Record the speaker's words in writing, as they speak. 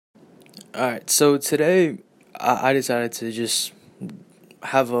Alright, so today I decided to just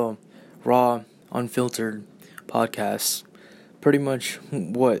have a raw, unfiltered podcast. Pretty much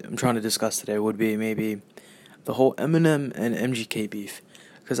what I'm trying to discuss today would be maybe the whole Eminem and MGK beef.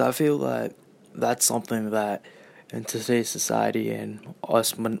 Because I feel that that's something that in today's society and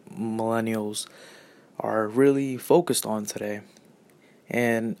us millennials are really focused on today.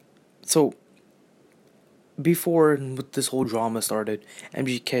 And so before this whole drama started,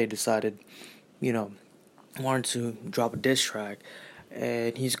 MGK decided, you know, wanted to drop a diss track,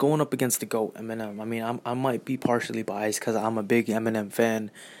 and he's going up against the GOAT, Eminem. I mean, I might be partially biased because I'm a big Eminem fan,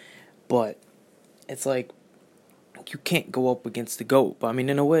 but it's like you can't go up against the GOAT. But I mean,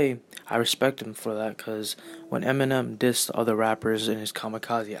 in a way, I respect him for that because when Eminem dissed other rappers in his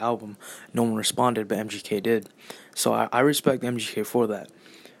Kamikaze album, no one responded, but MGK did. So I respect MGK for that.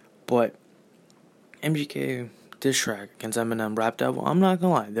 But MGK diss track against Eminem rap devil, I'm not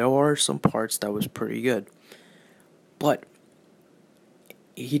gonna lie, there were some parts that was pretty good. But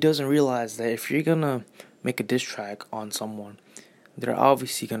he doesn't realize that if you're gonna make a diss track on someone, they're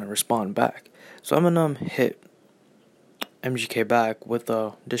obviously gonna respond back. So Eminem hit MGK back with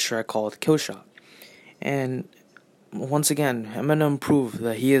a diss track called Kill Shot. And once again, Eminem proved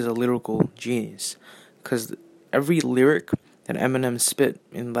that he is a lyrical genius. Because every lyric that Eminem spit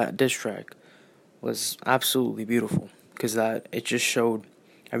in that diss track was absolutely beautiful. Because that it just showed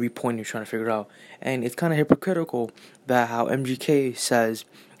every point you're trying to figure out. And it's kind of hypocritical that how MGK says,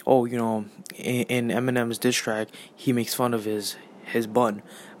 oh, in Eminem's diss track, he makes fun of his bun.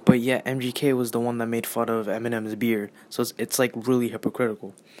 But yet MGK was the one that made fun of Eminem's beard. So it's like really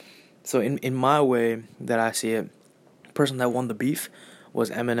hypocritical. So in my way that I see it, the person that won the beef was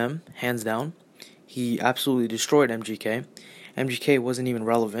Eminem, hands down. He absolutely destroyed MGK. MGK wasn't even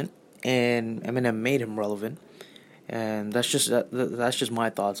relevant, and Eminem made him relevant. And that's just my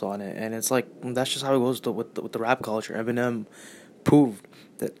thoughts on it. And it's like that's just how it goes with the rap culture. Eminem proved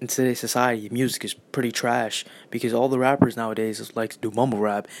that in today's society, music is pretty trash because all the rappers nowadays is like to do mumble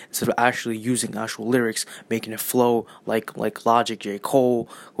rap instead of actually using actual lyrics, making it flow like Logic, J. Cole,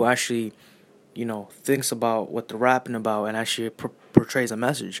 who actually thinks about what they're rapping about and actually portrays a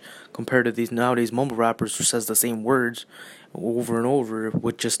message compared to these nowadays mumble rappers who says the same words over and over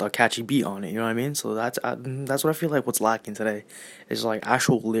with just a catchy beat on it. You know what I mean? So that's what I feel like what's lacking today is like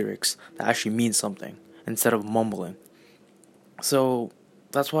actual lyrics that actually mean something instead of mumbling. So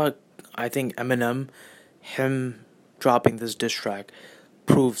that's why I think Eminem, him dropping this diss track,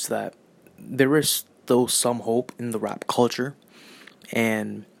 proves that there is still some hope in the rap culture,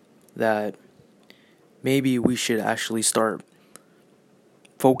 and that maybe we should actually start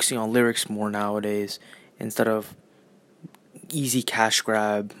focusing on lyrics more nowadays instead of easy cash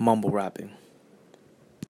grab mumble rapping.